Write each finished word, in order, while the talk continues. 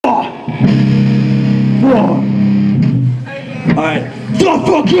Alright, the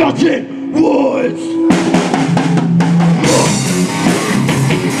Forgotten Woods!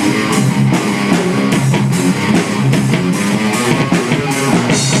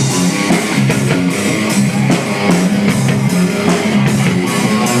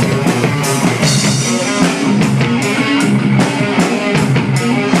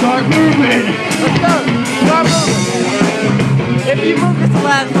 Start moving! Let's go! Start moving! If you move this will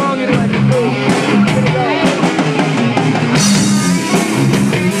last long anyway, just move. Here we go.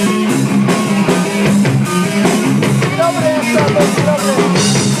 Get over there and start moving. Get over there.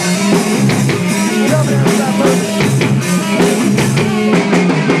 Get over there and start moving.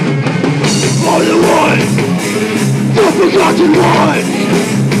 All the ones! The Forgotten Ones!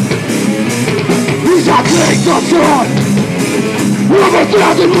 These are things of sun! Of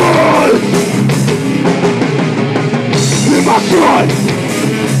 1,000 wars! Hear my son!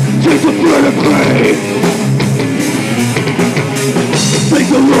 Take the burden of pain! Thank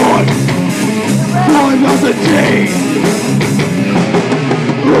the Lord for another day!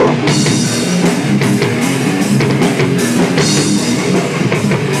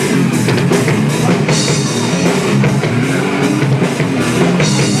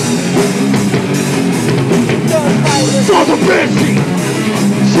 Saw the busy!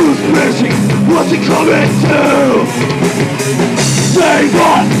 She was busy! What's it coming to? Save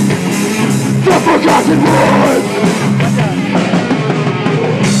us! The Forgotten Wars!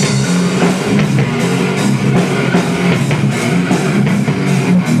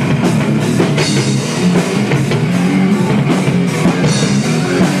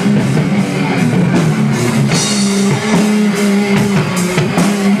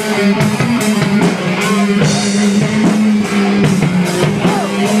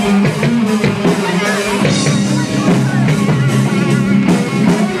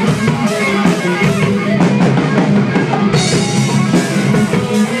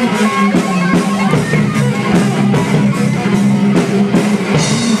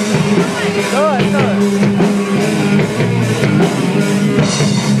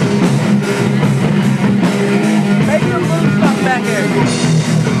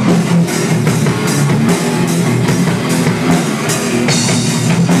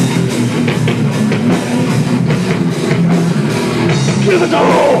 Give it a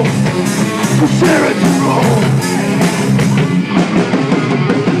roll! Prepare it to roll!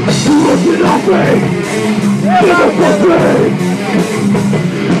 Look it up, babe! Give it for free!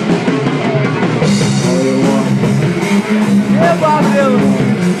 Yeah, Bob Dylan!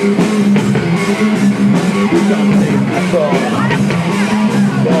 That's all.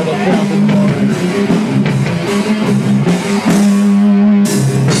 All the thousand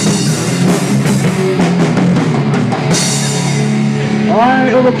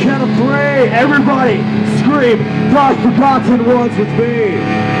Alright, on the count of 3, everybody scream, "The Forgotten Ones" with me.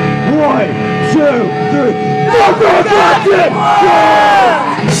 1, 2, 3, The Forgotten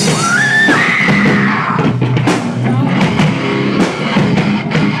Ones!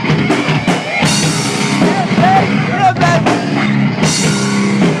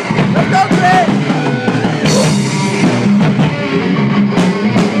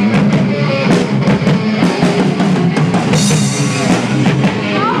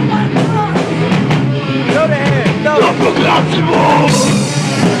 Forgotten Wars!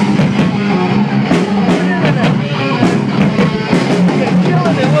 You're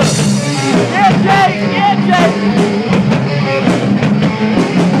killing it, look! Yeah, Jay! Yeah, Jay!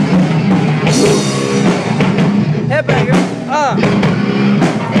 Headbanger!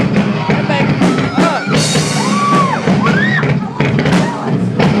 Headbanger!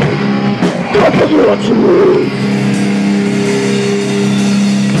 The Forgotten Wars!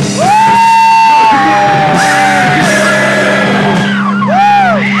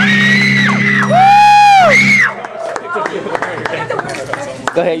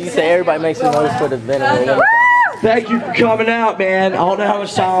 Go ahead, you say everybody makes a noise for the venom. Thank you for coming out, man. I don't know how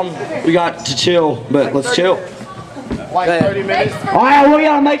much time we got to chill, but let's chill. Like 30 minutes. Alright, we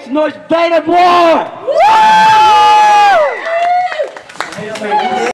gotta make some noise. Venom War!